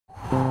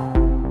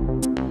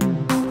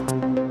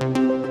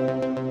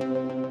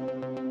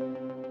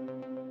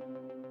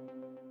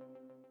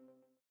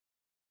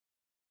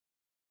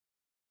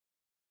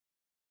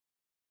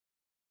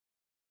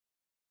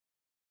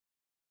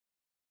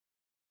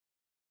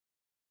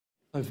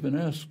I've been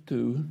asked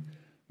to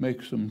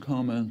make some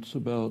comments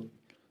about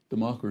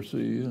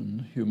democracy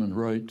and human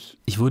rights.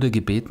 Ich wurde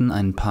gebeten,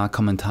 ein paar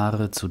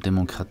Kommentare zu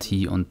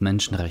Demokratie und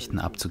Menschenrechten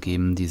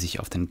abzugeben, die sich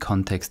auf den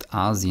Kontext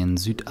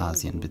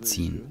Asien-Südasien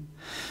beziehen.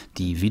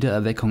 Die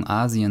Wiedererweckung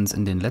Asiens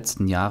in den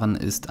letzten Jahren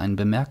ist ein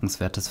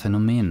bemerkenswertes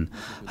Phänomen,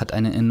 hat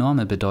eine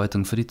enorme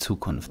Bedeutung für die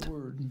Zukunft.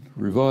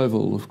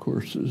 Revival, of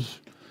course, is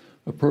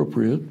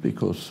appropriate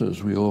because,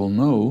 as we all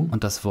know,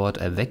 und das Wort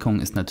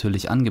Erweckung ist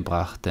natürlich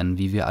angebracht, denn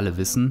wie wir alle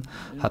wissen,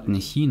 hatten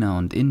China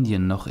und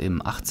Indien noch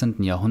im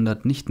 18.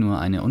 Jahrhundert nicht nur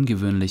eine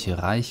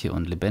ungewöhnliche, reiche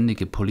und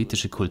lebendige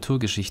politische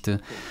Kulturgeschichte,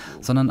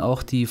 sondern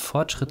auch die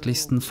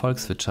fortschrittlichsten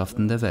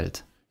Volkswirtschaften der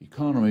Welt.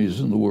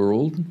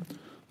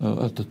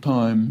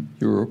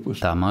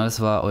 Damals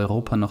war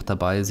Europa noch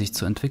dabei, sich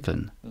zu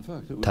entwickeln.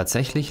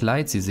 Tatsächlich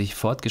leiht sie sich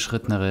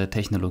fortgeschrittenere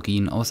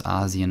Technologien aus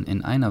Asien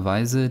in einer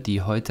Weise,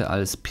 die heute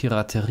als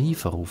Piraterie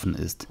verrufen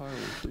ist.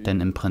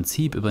 Denn im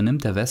Prinzip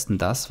übernimmt der Westen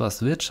das,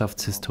 was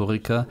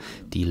Wirtschaftshistoriker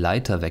die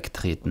Leiter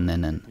wegtreten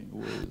nennen.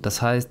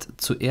 Das heißt,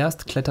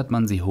 zuerst klettert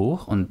man sie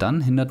hoch und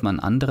dann hindert man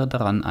andere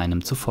daran,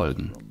 einem zu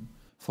folgen.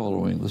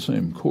 Following the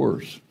same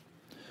course.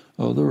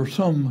 There are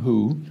some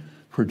who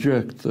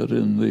project that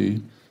in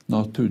the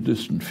not too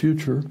distant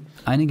future.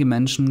 Einige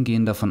Menschen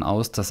gehen davon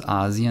aus, dass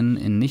Asien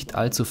in nicht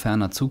allzu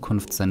ferner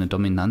Zukunft seine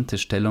dominante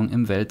Stellung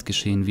im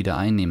Weltgeschehen wieder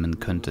einnehmen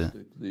könnte.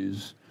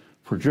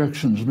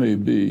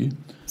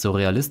 So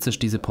realistisch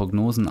diese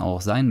Prognosen auch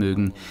sein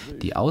mögen,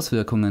 die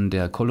Auswirkungen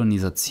der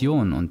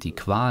Kolonisation und die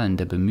Qualen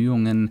der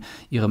Bemühungen,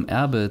 ihrem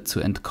Erbe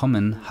zu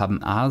entkommen,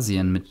 haben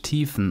Asien mit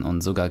tiefen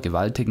und sogar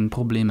gewaltigen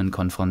Problemen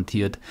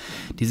konfrontiert,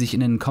 die sich in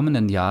den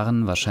kommenden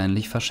Jahren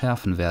wahrscheinlich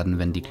verschärfen werden,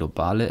 wenn die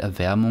globale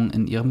Erwärmung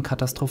in ihrem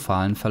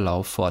katastrophalen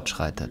Verlauf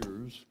fortschreitet.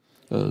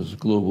 As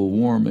global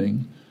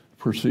warming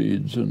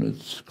proceeds in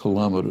its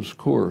calamitous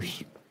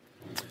course.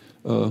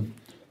 I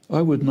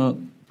would not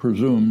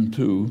presume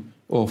to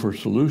offer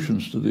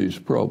solutions to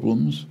these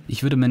problems.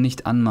 Ich würde mir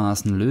nicht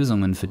anmaßen,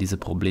 Lösungen für diese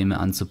Probleme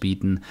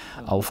anzubieten,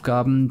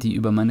 Aufgaben, die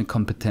über meine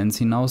Kompetenz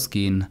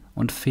hinausgehen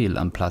und fehl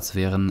am Platz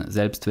wären,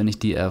 selbst wenn ich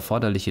die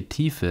erforderliche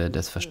Tiefe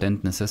des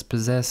Verständnisses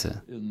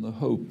besäße. In the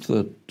hope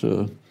that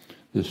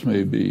this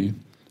may be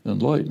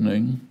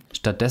enlightening.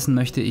 Stattdessen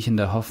möchte ich in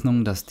der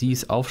Hoffnung, dass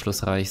dies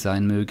aufschlussreich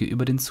sein möge,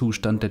 über den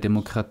Zustand der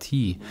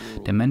Demokratie,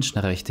 der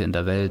Menschenrechte in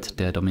der Welt,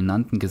 der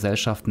dominanten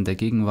Gesellschaften der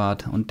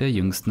Gegenwart und der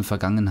jüngsten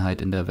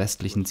Vergangenheit in der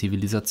westlichen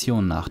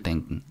Zivilisation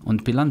nachdenken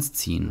und Bilanz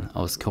ziehen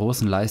aus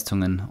großen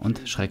Leistungen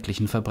und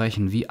schrecklichen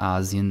Verbrechen, wie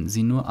Asien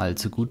sie nur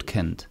allzu gut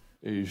kennt.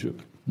 Asia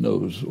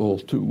knows all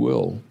too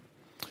well.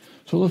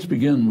 So let's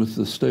begin with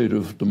the state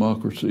of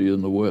democracy in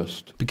the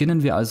West.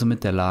 Beginnen wir also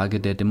mit der Lage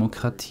der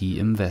Demokratie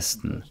im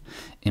Westen.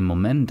 Im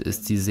Moment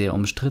ist sie sehr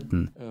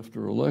umstritten.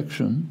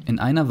 In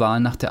einer Wahl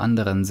nach der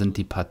anderen sind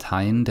die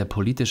Parteien der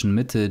politischen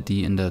Mitte,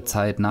 die in der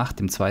Zeit nach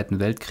dem Zweiten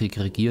Weltkrieg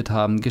regiert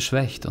haben,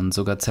 geschwächt und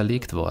sogar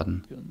zerlegt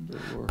worden.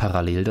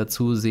 Parallel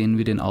dazu sehen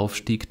wir den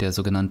Aufstieg der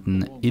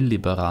sogenannten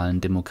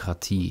illiberalen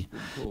Demokratie.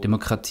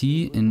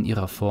 Demokratie in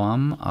ihrer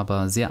Form,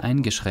 aber sehr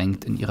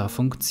eingeschränkt in ihrer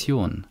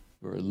Funktion.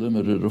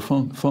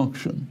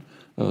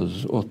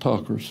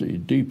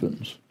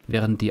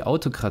 Während die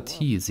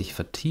Autokratie sich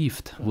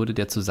vertieft, wurde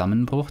der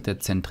Zusammenbruch der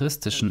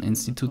zentristischen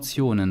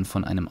Institutionen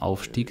von einem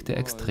Aufstieg der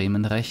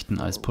extremen Rechten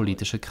als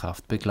politische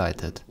Kraft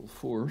begleitet.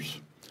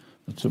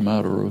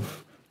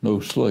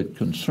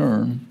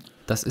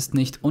 Das ist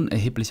nicht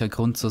unerheblicher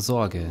Grund zur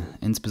Sorge,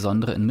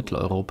 insbesondere in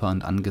Mitteleuropa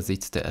und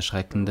angesichts der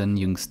erschreckenden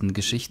jüngsten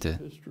Geschichte.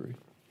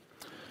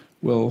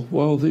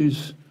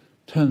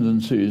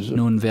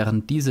 Nun,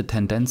 während diese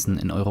Tendenzen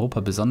in Europa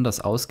besonders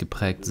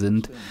ausgeprägt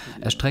sind,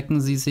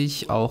 erstrecken sie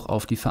sich auch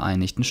auf die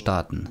Vereinigten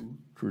Staaten.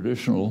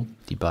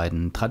 Die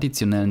beiden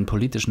traditionellen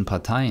politischen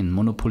Parteien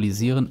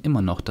monopolisieren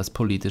immer noch das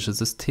politische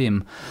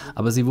System,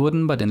 aber sie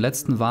wurden bei den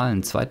letzten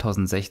Wahlen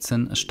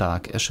 2016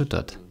 stark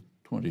erschüttert.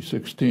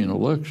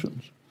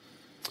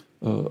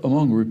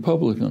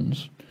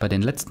 Bei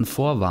den letzten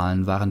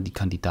Vorwahlen waren die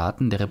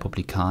Kandidaten der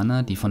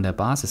Republikaner, die von der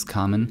Basis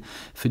kamen,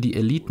 für die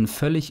Eliten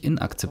völlig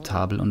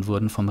inakzeptabel und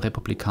wurden vom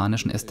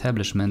republikanischen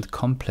Establishment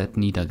komplett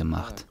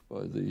niedergemacht.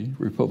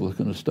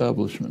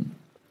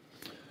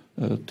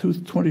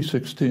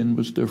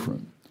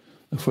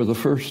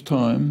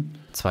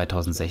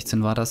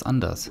 2016 war das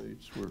anders.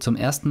 Zum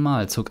ersten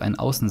Mal zog ein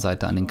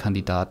Außenseiter an den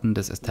Kandidaten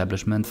des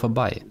Establishment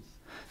vorbei.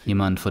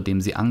 Jemand, vor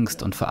dem sie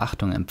Angst und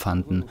Verachtung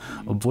empfanden,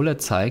 obwohl er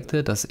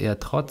zeigte, dass er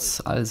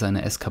trotz all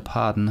seiner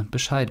Eskapaden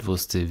Bescheid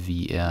wusste,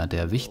 wie er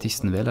der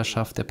wichtigsten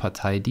Wählerschaft der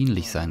Partei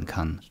dienlich sein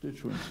kann.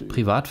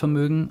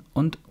 Privatvermögen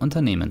und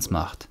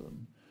Unternehmensmacht.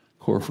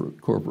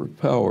 Corporate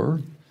power,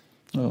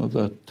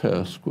 that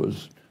task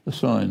was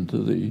assigned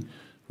to the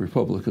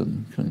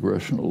Republican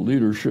congressional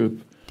leadership.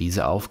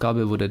 Diese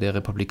Aufgabe wurde der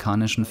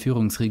republikanischen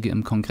Führungsriege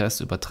im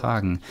Kongress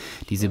übertragen,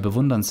 die sie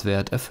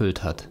bewundernswert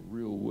erfüllt hat.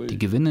 Die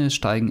Gewinne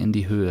steigen in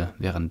die Höhe,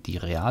 während die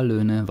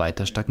Reallöhne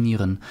weiter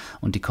stagnieren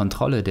und die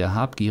Kontrolle der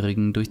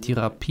Habgierigen durch die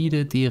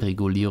rapide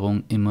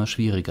Deregulierung immer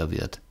schwieriger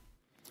wird.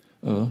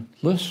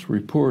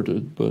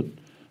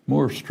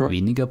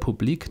 Weniger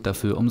publik,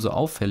 dafür umso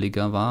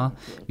auffälliger war,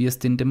 wie es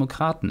den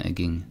Demokraten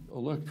erging.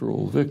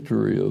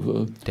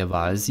 Der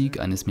Wahlsieg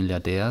eines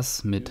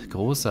Milliardärs mit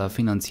großer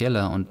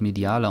finanzieller und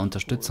medialer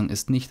Unterstützung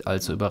ist nicht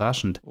allzu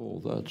überraschend.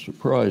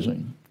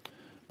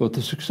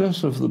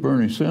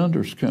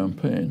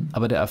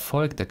 Aber der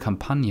Erfolg der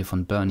Kampagne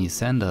von Bernie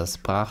Sanders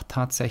brach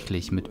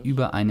tatsächlich mit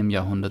über einem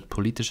Jahrhundert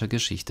politischer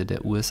Geschichte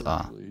der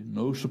USA.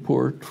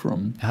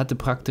 Er hatte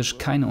praktisch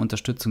keine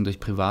Unterstützung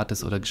durch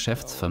privates oder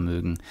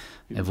Geschäftsvermögen.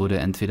 Er wurde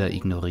entweder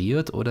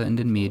ignoriert oder in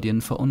den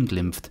Medien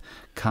verunglimpft,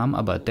 kam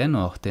aber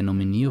dennoch der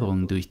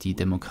Nominierung durch die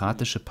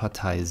Demokratische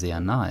Partei sehr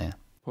nahe.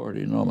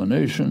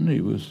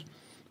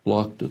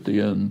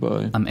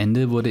 Am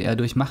Ende wurde er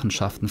durch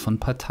Machenschaften von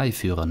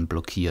Parteiführern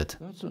blockiert.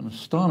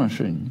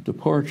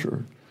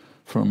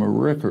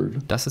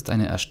 Das ist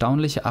eine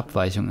erstaunliche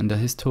Abweichung in der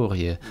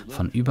Historie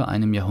von über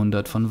einem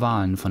Jahrhundert von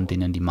Wahlen, von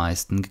denen die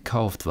meisten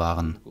gekauft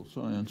waren.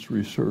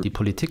 Die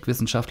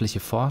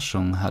politikwissenschaftliche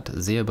Forschung hat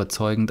sehr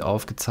überzeugend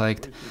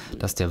aufgezeigt,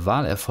 dass der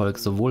Wahlerfolg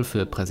sowohl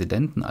für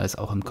Präsidenten als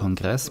auch im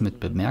Kongress mit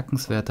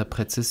bemerkenswerter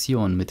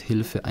Präzision mit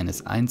Hilfe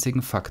eines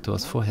einzigen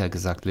Faktors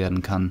vorhergesagt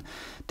werden kann,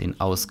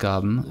 den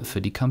Ausgaben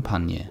für die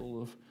Kampagne.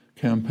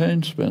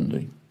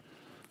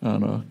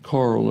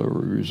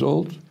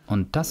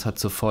 Und das hat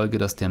zur Folge,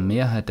 dass der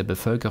Mehrheit der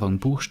Bevölkerung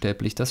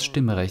buchstäblich das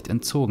Stimmrecht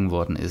entzogen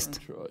worden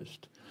ist.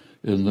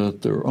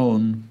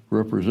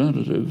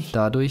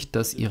 Dadurch,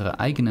 dass ihre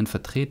eigenen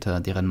Vertreter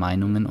deren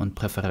Meinungen und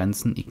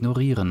Präferenzen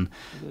ignorieren.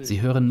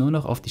 Sie hören nur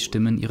noch auf die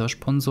Stimmen ihrer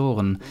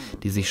Sponsoren,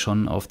 die sich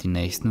schon auf die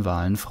nächsten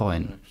Wahlen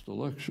freuen.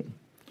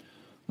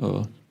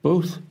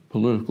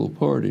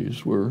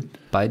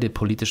 Beide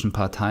politischen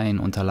Parteien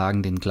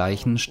unterlagen den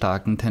gleichen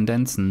starken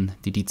Tendenzen,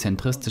 die die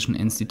zentristischen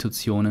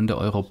Institutionen der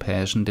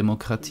europäischen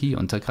Demokratie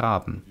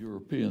untergraben.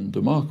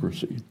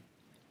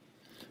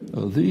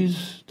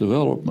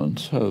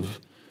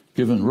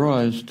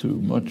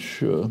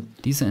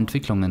 Diese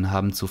Entwicklungen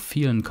haben zu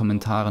vielen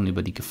Kommentaren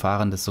über die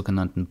Gefahren des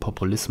sogenannten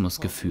Populismus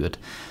geführt,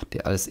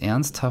 der als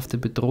ernsthafte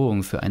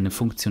Bedrohung für eine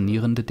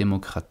funktionierende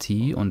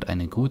Demokratie und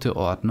eine gute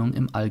Ordnung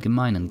im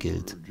Allgemeinen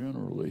gilt.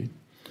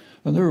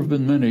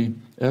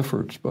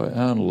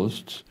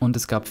 Und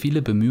es gab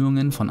viele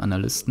Bemühungen von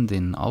Analysten,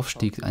 den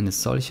Aufstieg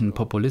eines solchen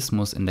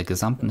Populismus in der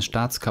gesamten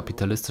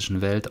staatskapitalistischen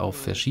Welt auf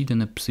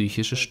verschiedene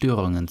psychische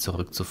Störungen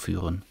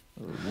zurückzuführen.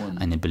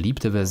 Eine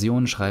beliebte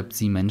Version schreibt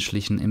sie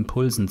menschlichen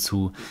Impulsen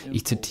zu.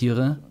 Ich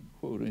zitiere: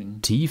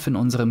 „Tief in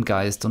unserem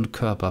Geist und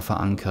Körper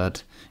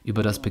verankert,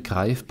 über das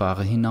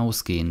Begreifbare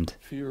hinausgehend,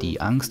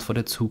 die Angst vor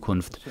der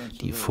Zukunft,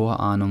 die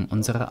Vorahnung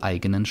unserer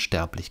eigenen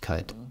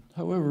Sterblichkeit."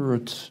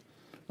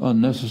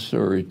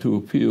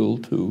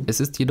 Es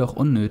ist jedoch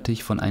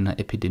unnötig, von einer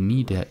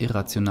Epidemie der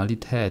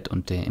Irrationalität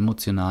und der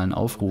emotionalen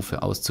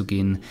Aufrufe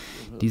auszugehen,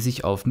 die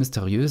sich auf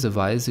mysteriöse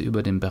Weise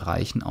über den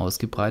Bereichen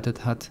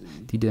ausgebreitet hat,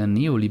 die der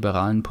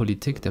neoliberalen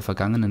Politik der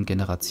vergangenen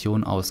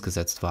Generation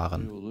ausgesetzt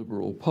waren.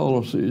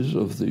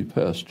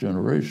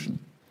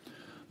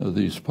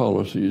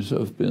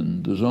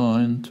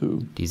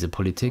 Diese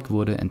Politik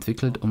wurde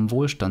entwickelt, um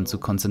Wohlstand zu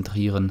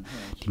konzentrieren,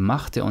 die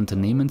Macht der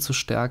Unternehmen zu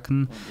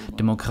stärken,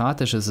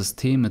 demokratische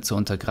Systeme zu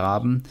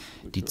untergraben,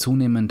 die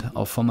zunehmend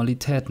auf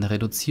Formalitäten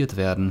reduziert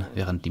werden,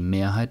 während die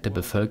Mehrheit der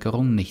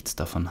Bevölkerung nichts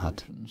davon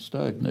hat.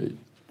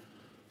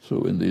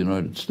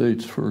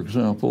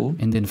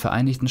 In den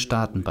Vereinigten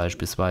Staaten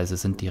beispielsweise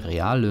sind die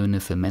Reallöhne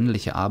für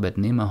männliche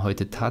Arbeitnehmer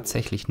heute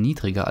tatsächlich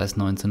niedriger als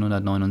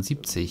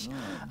 1979,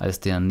 als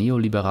der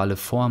neoliberale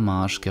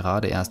Vormarsch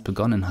gerade erst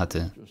begonnen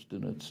hatte.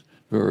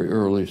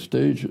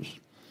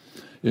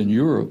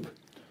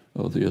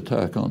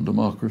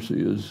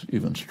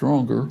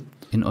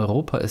 In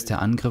Europa ist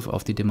der Angriff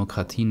auf die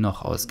Demokratie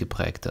noch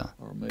ausgeprägter.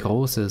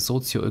 Große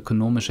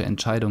sozioökonomische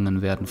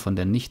Entscheidungen werden von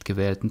der nicht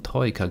gewählten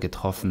Troika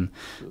getroffen,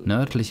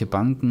 nördliche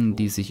Banken,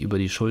 die sich über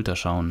die Schulter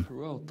schauen.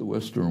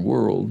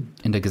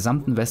 In der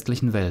gesamten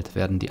westlichen Welt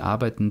werden die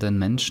arbeitenden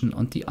Menschen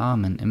und die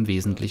Armen im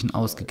Wesentlichen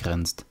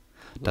ausgegrenzt.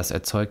 Das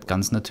erzeugt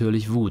ganz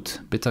natürlich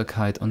Wut,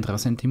 Bitterkeit und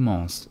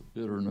Ressentiments.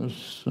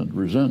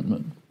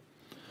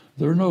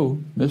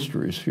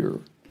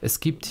 Es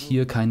gibt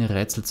hier keine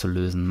Rätsel zu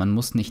lösen, man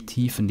muss nicht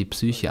tief in die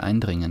Psyche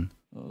eindringen.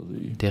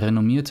 Der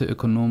renommierte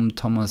Ökonom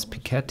Thomas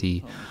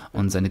Piketty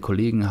und seine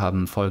Kollegen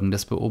haben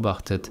Folgendes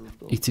beobachtet.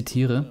 Ich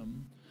zitiere: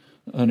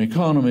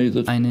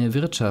 „Eine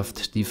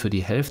Wirtschaft, die für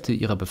die Hälfte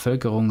ihrer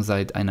Bevölkerung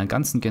seit einer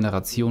ganzen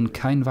Generation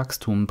kein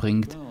Wachstum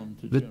bringt,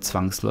 wird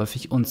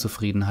zwangsläufig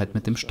Unzufriedenheit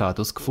mit dem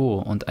Status quo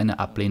und eine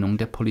Ablehnung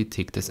der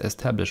Politik des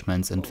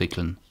Establishments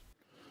entwickeln."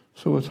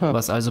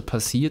 Was also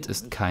passiert,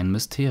 ist kein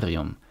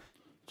Mysterium.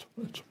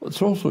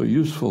 It's also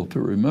useful to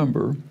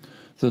remember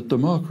that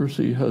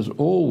democracy has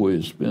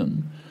always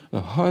been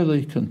a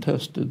highly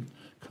contested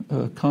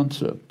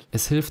concept.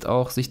 Es hilft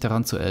auch, sich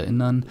daran zu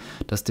erinnern,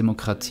 dass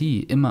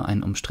Demokratie immer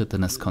ein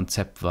umstrittenes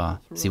Konzept war.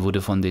 Sie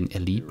wurde von den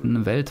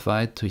Eliten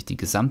weltweit durch die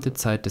gesamte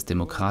Zeit des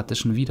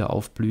demokratischen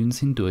Wiederaufblühens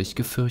hindurch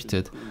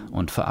gefürchtet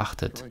und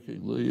verachtet.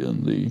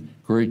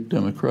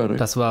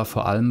 Das war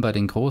vor allem bei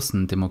den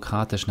großen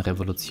demokratischen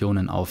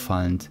Revolutionen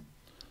auffallend.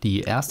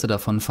 Die erste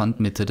davon fand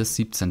Mitte des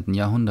 17.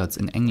 Jahrhunderts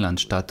in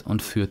England statt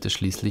und führte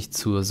schließlich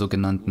zur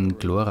sogenannten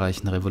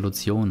glorreichen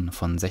Revolution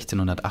von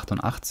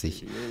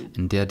 1688,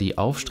 in der die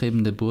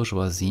aufstrebende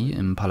Bourgeoisie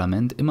im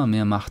Parlament immer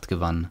mehr Macht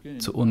gewann,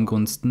 zu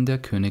Ungunsten der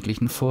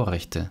königlichen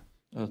Vorrechte.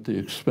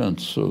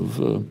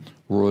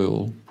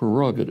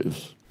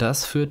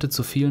 Das führte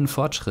zu vielen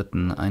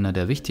Fortschritten. Einer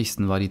der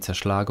wichtigsten war die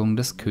Zerschlagung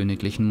des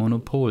königlichen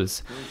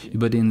Monopols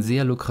über den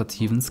sehr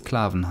lukrativen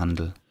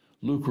Sklavenhandel.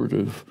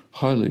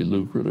 Highly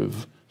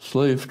lucrative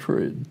slave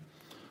trade.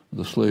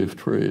 The slave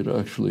trade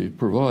actually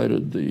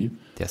provided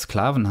der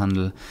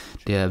Sklavenhandel,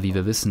 der, wie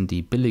wir wissen,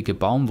 die billige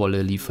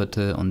Baumwolle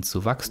lieferte und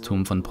zu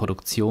Wachstum von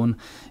Produktion,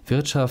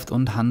 Wirtschaft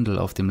und Handel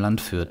auf dem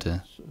Land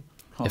führte.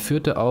 Er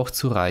führte auch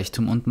zu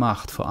Reichtum und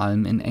Macht, vor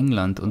allem in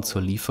England, und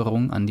zur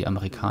Lieferung an die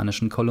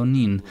amerikanischen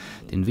Kolonien,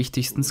 den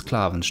wichtigsten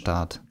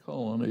Sklavenstaat.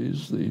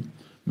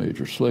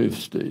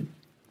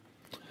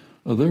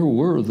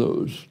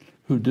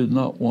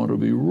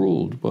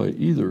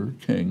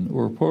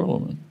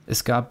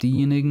 Es gab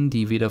diejenigen,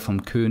 die weder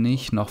vom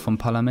König noch vom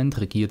Parlament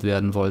regiert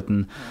werden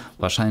wollten,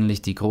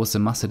 wahrscheinlich die große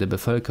Masse der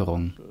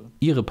Bevölkerung.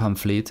 Ihre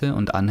Pamphlete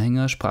und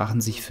Anhänger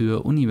sprachen sich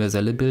für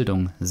universelle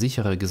Bildung,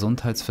 sichere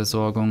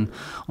Gesundheitsversorgung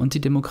und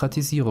die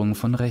Demokratisierung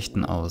von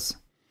Rechten aus.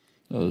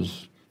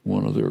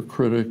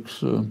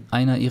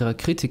 Einer ihrer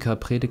Kritiker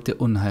predigte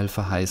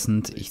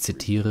unheilverheißend, ich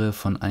zitiere,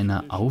 von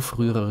einer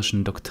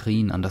aufrührerischen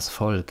Doktrin an das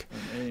Volk,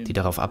 die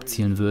darauf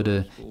abzielen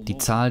würde, die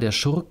Zahl der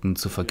Schurken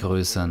zu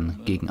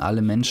vergrößern gegen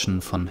alle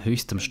Menschen von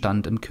höchstem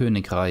Stand im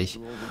Königreich,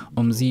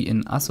 um sie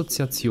in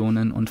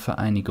Assoziationen und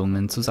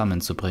Vereinigungen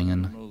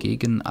zusammenzubringen,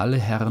 gegen alle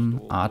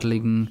Herren,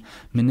 Adligen,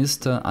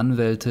 Minister,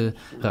 Anwälte,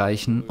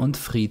 reichen und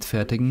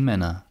friedfertigen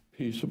Männer.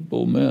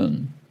 Peaceable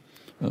men,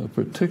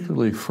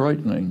 particularly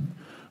frightening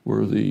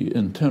were the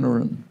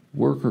itinerant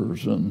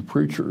workers and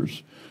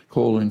preachers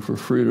calling for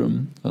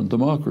freedom and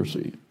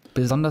democracy.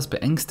 Besonders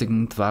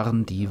beängstigend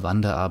waren die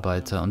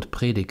Wanderarbeiter und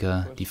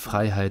Prediger, die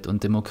Freiheit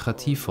und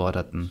Demokratie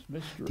forderten,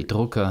 die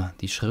Drucker,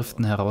 die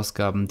Schriften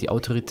herausgaben, die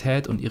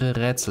Autorität und ihre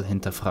Rätsel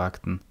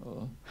hinterfragten.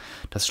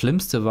 Das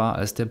Schlimmste war,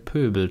 als der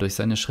Pöbel durch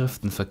seine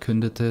Schriften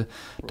verkündete,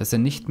 dass er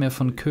nicht mehr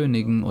von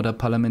Königen oder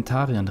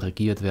Parlamentariern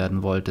regiert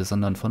werden wollte,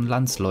 sondern von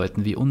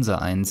Landsleuten wie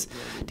unsereins,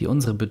 die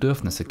unsere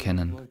Bedürfnisse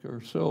kennen.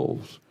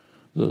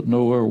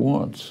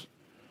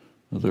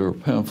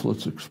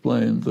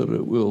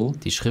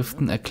 Die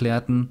Schriften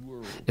erklärten,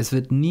 es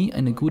wird nie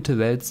eine gute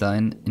Welt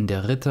sein, in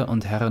der Ritter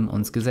und Herren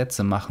uns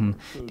Gesetze machen,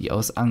 die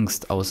aus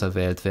Angst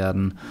auserwählt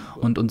werden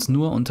und uns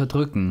nur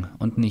unterdrücken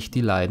und nicht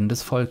die Leiden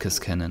des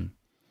Volkes kennen.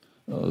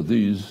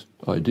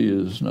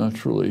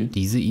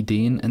 Diese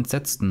Ideen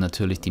entsetzten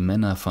natürlich die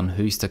Männer von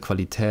höchster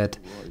Qualität,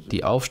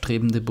 die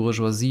aufstrebende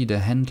Bourgeoisie der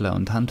Händler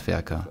und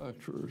Handwerker.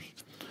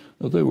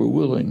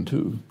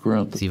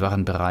 Sie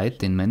waren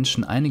bereit, den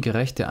Menschen einige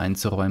Rechte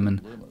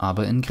einzuräumen,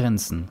 aber in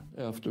Grenzen.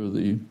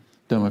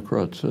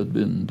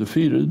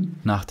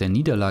 Nach der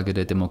Niederlage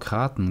der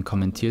Demokraten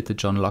kommentierte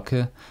John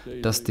Locke,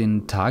 dass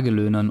den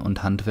Tagelöhnern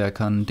und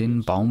Handwerkern,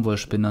 den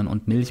Baumwollspinnern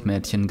und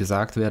Milchmädchen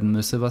gesagt werden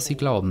müsse, was sie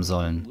glauben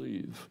sollen.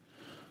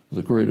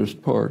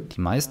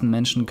 Die meisten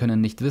Menschen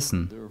können nicht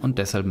wissen und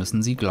deshalb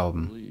müssen sie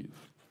glauben.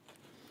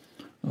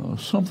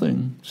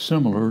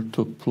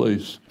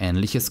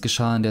 Ähnliches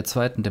geschah in der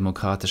zweiten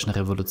demokratischen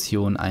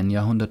Revolution ein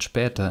Jahrhundert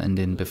später in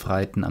den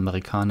befreiten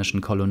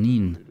amerikanischen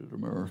Kolonien.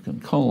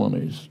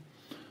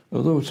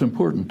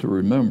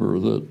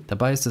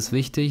 Dabei ist es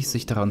wichtig,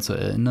 sich daran zu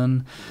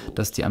erinnern,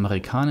 dass die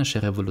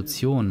amerikanische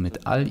Revolution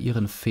mit all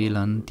ihren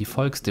Fehlern die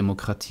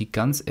Volksdemokratie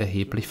ganz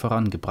erheblich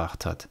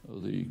vorangebracht hat.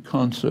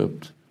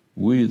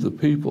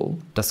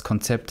 Das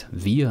Konzept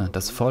Wir,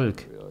 das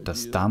Volk,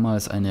 das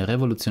damals eine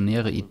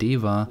revolutionäre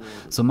Idee war,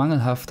 so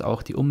mangelhaft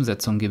auch die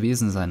Umsetzung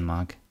gewesen sein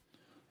mag.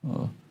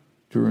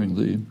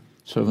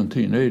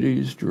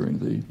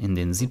 In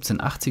den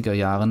 1780er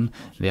Jahren,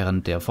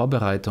 während der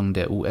Vorbereitung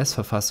der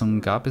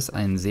US-Verfassung, gab es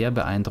ein sehr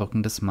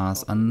beeindruckendes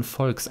Maß an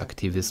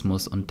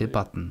Volksaktivismus und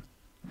Debatten.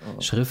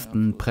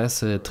 Schriften,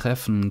 Presse,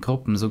 Treffen,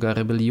 Gruppen, sogar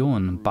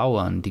Rebellionen,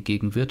 Bauern, die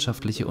gegen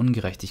wirtschaftliche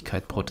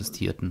Ungerechtigkeit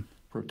protestierten.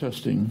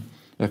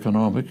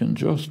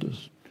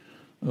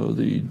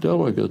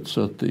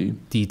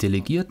 Die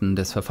Delegierten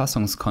des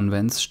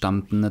Verfassungskonvents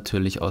stammten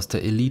natürlich aus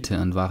der Elite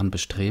und waren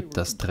bestrebt,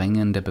 das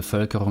Drängen der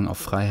Bevölkerung auf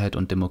Freiheit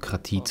und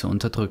Demokratie zu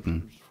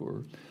unterdrücken.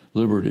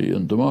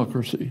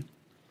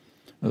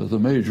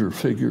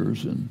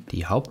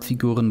 Die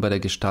Hauptfiguren bei der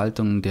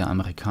Gestaltung der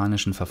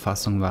amerikanischen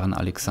Verfassung waren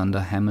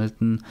Alexander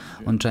Hamilton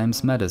und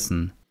James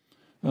Madison.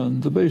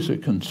 Und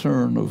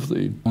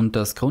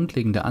das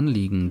grundlegende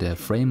Anliegen der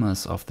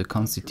Framers of the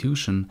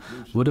Constitution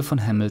wurde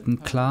von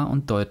Hamilton klar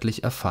und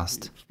deutlich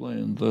erfasst.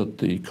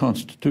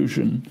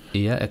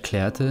 Er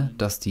erklärte,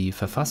 dass die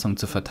Verfassung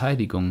zur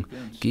Verteidigung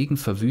gegen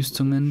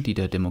Verwüstungen, die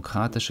der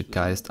demokratische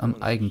Geist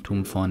am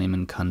Eigentum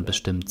vornehmen kann,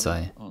 bestimmt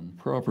sei.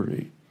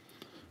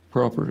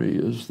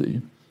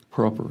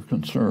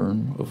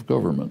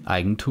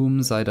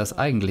 Eigentum sei das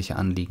eigentliche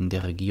Anliegen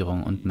der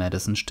Regierung und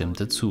Madison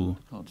stimmte zu.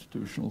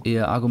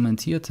 Er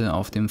argumentierte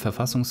auf dem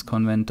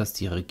Verfassungskonvent, dass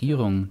die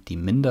Regierung die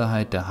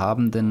Minderheit der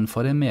Habenden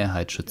vor der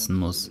Mehrheit schützen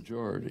muss.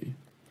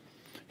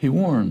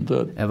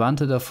 Er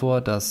warnte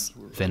davor, dass,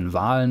 wenn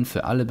Wahlen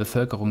für alle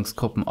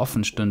Bevölkerungsgruppen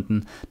offen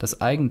stünden,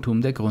 das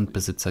Eigentum der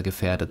Grundbesitzer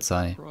gefährdet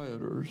sei.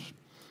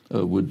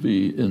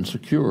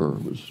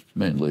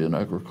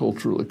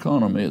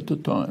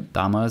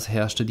 Damals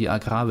herrschte die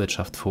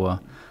Agrarwirtschaft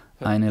vor.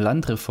 Eine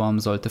Landreform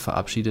sollte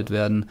verabschiedet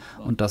werden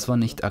und das war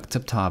nicht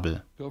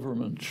akzeptabel.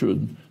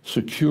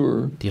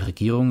 Die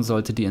Regierung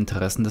sollte die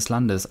Interessen des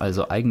Landes,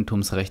 also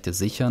Eigentumsrechte,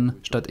 sichern,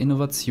 statt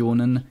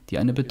Innovationen, die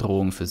eine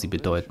Bedrohung für sie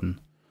bedeuten.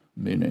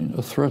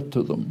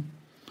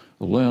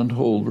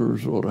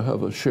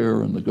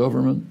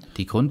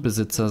 Die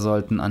Grundbesitzer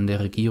sollten an der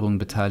Regierung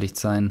beteiligt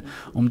sein,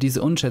 um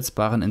diese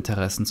unschätzbaren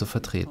Interessen zu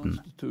vertreten.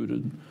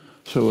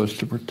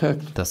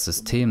 Das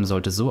System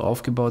sollte so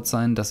aufgebaut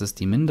sein, dass es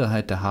die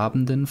Minderheit der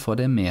Habenden vor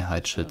der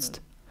Mehrheit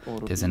schützt.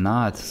 Der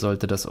Senat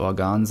sollte das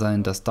Organ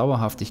sein, das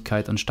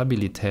Dauerhaftigkeit und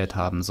Stabilität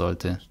haben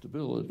sollte.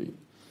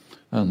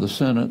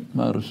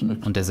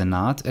 Und der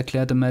Senat,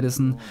 erklärte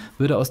Madison,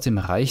 würde aus dem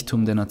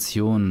Reichtum der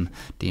Nation,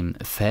 dem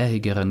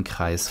fähigeren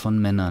Kreis von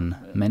Männern,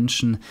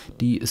 Menschen,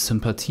 die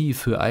Sympathie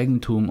für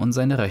Eigentum und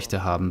seine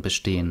Rechte haben,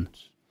 bestehen.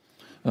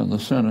 Und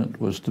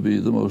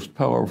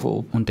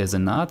der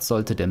Senat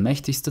sollte der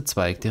mächtigste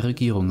Zweig der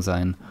Regierung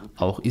sein,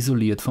 auch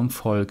isoliert vom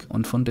Volk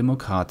und von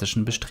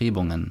demokratischen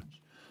Bestrebungen.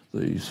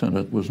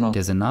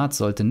 Der Senat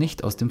sollte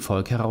nicht aus dem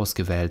Volk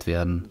herausgewählt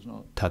werden.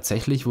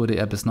 Tatsächlich wurde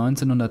er bis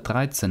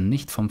 1913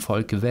 nicht vom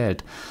Volk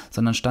gewählt,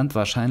 sondern stand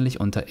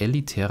wahrscheinlich unter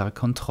elitärer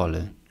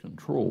Kontrolle.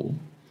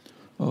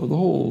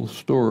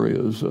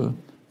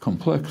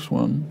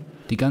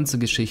 Die ganze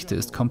Geschichte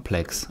ist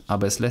komplex,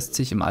 aber es lässt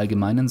sich im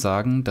Allgemeinen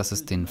sagen, dass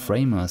es den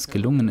Framers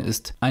gelungen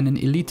ist, einen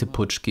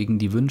Eliteputsch gegen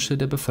die Wünsche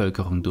der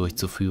Bevölkerung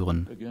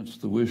durchzuführen.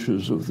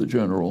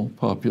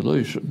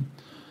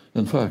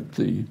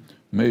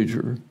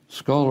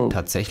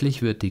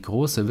 Tatsächlich wird die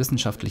große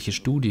wissenschaftliche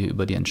Studie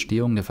über die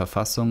Entstehung der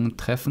Verfassung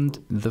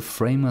treffend The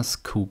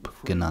Framers Coup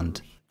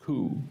genannt.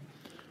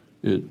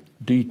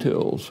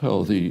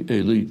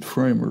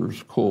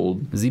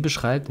 Sie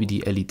beschreibt, wie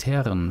die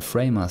elitären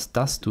Framers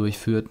das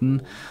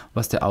durchführten,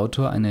 was der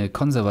Autor eine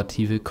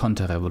konservative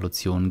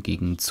Konterrevolution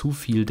gegen zu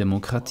viel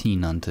Demokratie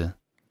nannte.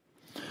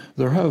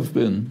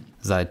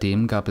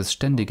 Seitdem gab es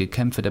ständige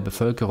Kämpfe der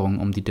Bevölkerung,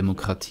 um die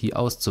Demokratie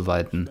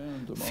auszuweiten,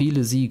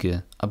 viele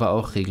Siege, aber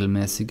auch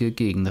regelmäßige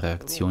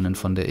Gegenreaktionen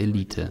von der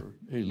Elite.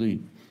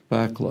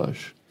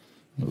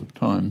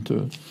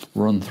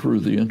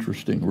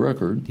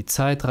 Die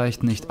Zeit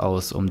reicht nicht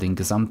aus, um den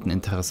gesamten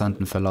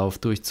interessanten Verlauf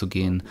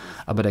durchzugehen,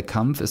 aber der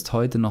Kampf ist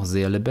heute noch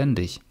sehr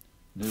lebendig.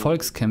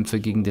 Volkskämpfe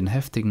gegen den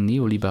heftigen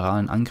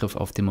neoliberalen Angriff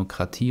auf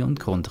Demokratie und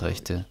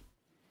Grundrechte.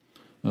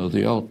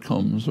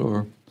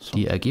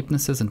 Die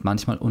Ergebnisse sind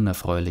manchmal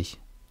unerfreulich.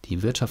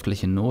 Die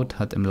wirtschaftliche Not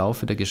hat im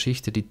Laufe der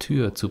Geschichte die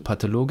Tür zu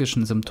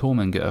pathologischen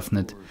Symptomen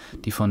geöffnet,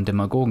 die von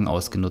Demagogen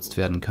ausgenutzt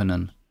werden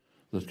können.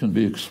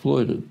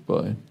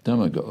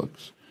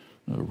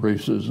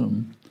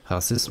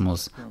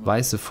 Rassismus,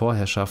 weiße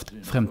Vorherrschaft,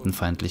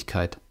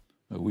 Fremdenfeindlichkeit.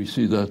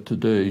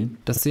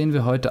 Das sehen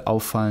wir heute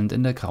auffallend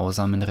in der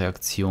grausamen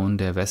Reaktion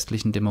der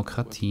westlichen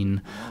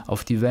Demokratien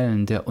auf die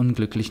Wellen der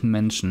unglücklichen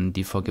Menschen,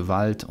 die vor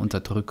Gewalt,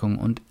 Unterdrückung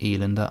und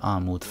elender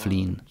Armut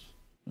fliehen.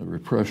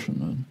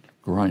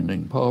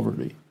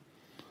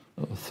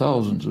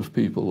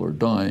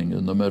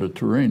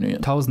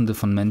 Tausende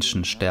von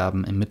Menschen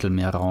sterben im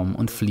Mittelmeerraum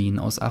und fliehen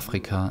aus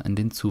Afrika in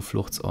den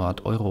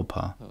Zufluchtsort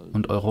Europa.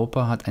 Und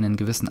Europa hat einen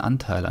gewissen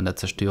Anteil an der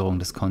Zerstörung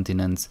des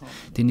Kontinents,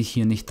 den ich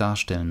hier nicht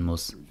darstellen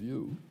muss.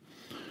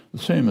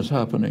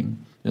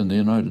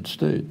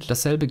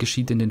 Dasselbe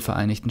geschieht in den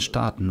Vereinigten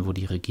Staaten, wo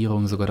die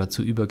Regierung sogar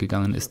dazu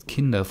übergegangen ist,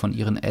 Kinder von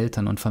ihren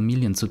Eltern und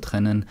Familien zu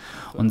trennen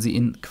und sie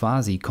in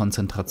quasi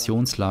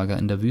Konzentrationslager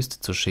in der Wüste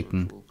zu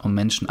schicken, um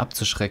Menschen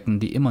abzuschrecken,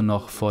 die immer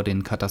noch vor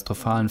den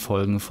katastrophalen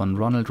Folgen von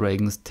Ronald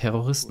Reagans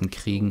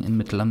Terroristenkriegen in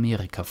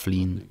Mittelamerika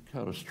fliehen.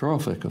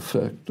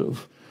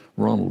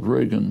 Ronald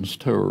Reagan's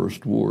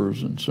terrorist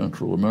wars in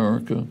Central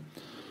America.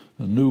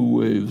 New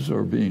waves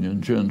are being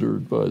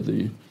engendered by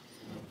the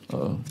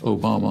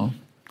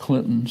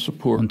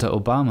Unter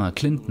Obama,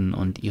 Clinton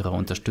und ihrer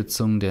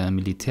Unterstützung der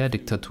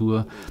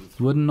Militärdiktatur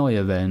wurden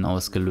neue Wellen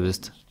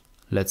ausgelöst.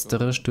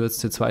 Letztere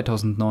stürzte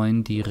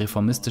 2009 die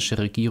reformistische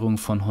Regierung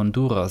von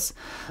Honduras,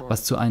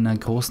 was zu einer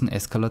großen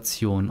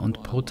Eskalation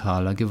und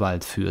brutaler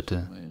Gewalt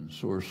führte.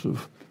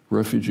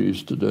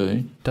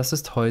 Das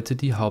ist heute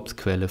die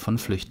Hauptquelle von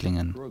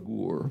Flüchtlingen.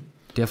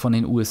 Der von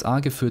den USA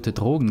geführte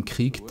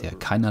Drogenkrieg, der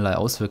keinerlei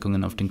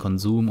Auswirkungen auf den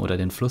Konsum oder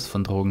den Fluss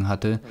von Drogen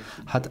hatte,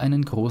 hat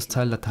einen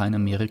Großteil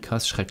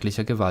Lateinamerikas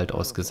schrecklicher Gewalt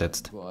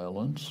ausgesetzt.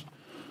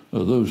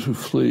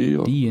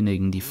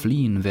 Diejenigen, die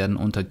fliehen, werden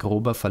unter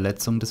grober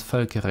Verletzung des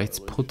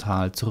Völkerrechts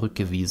brutal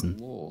zurückgewiesen.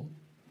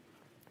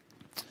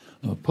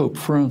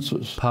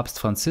 Papst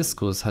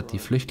Franziskus hat die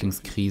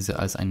Flüchtlingskrise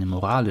als eine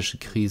moralische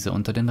Krise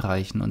unter den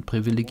Reichen und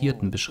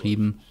Privilegierten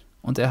beschrieben,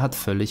 und er hat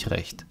völlig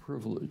recht.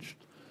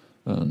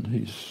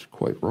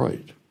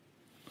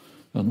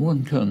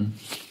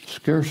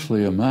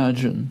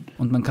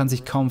 Und man kann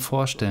sich kaum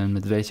vorstellen,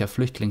 mit welcher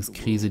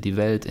Flüchtlingskrise die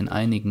Welt in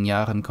einigen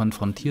Jahren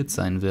konfrontiert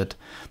sein wird,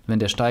 wenn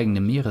der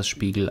steigende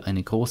Meeresspiegel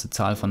eine große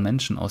Zahl von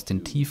Menschen aus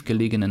den tief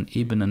gelegenen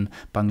Ebenen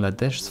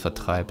Bangladeschs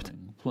vertreibt.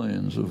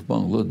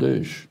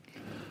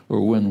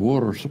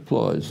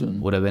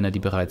 Oder wenn er die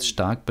bereits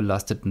stark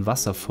belasteten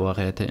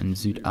Wasservorräte in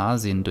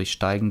Südasien durch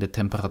steigende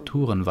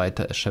Temperaturen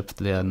weiter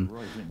erschöpft werden,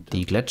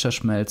 die Gletscher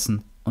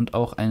schmelzen und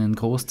auch einen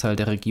Großteil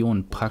der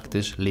Region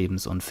praktisch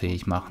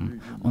lebensunfähig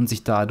machen und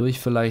sich dadurch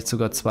vielleicht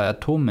sogar zwei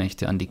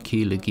Atommächte an die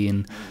Kehle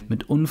gehen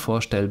mit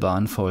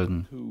unvorstellbaren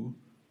Folgen.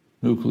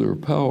 Nuclear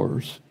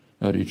powers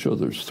at each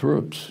other's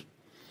throats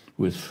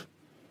with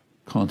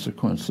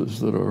consequences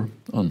that are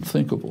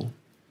unthinkable.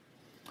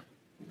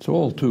 It's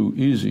all too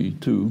easy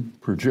to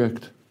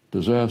project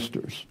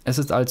disasters. Es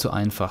ist allzu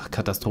einfach,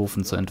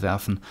 Katastrophen zu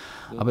entwerfen,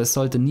 aber es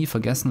sollte nie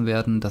vergessen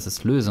werden, dass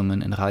es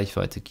Lösungen in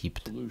Reichweite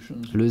gibt.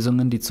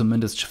 Lösungen, die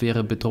zumindest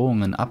schwere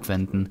Bedrohungen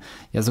abwenden,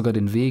 ja sogar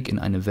den Weg in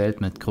eine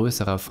Welt mit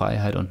größerer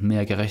Freiheit und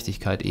mehr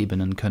Gerechtigkeit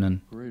ebnen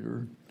können.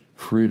 Greater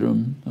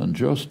freedom and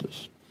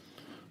justice.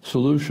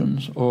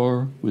 Solutions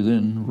are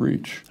within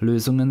reach.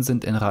 Lösungen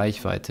sind in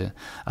Reichweite,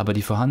 aber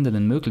die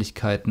vorhandenen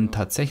Möglichkeiten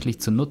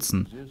tatsächlich zu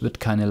nutzen, wird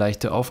keine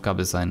leichte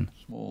Aufgabe sein.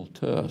 Small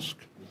task.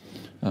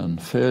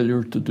 And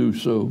failure to do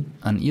so,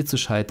 an ihr zu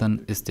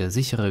scheitern, ist der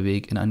sichere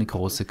Weg in eine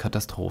große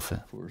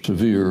Katastrophe.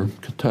 severe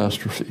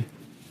catastrophe.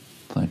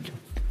 Thank you.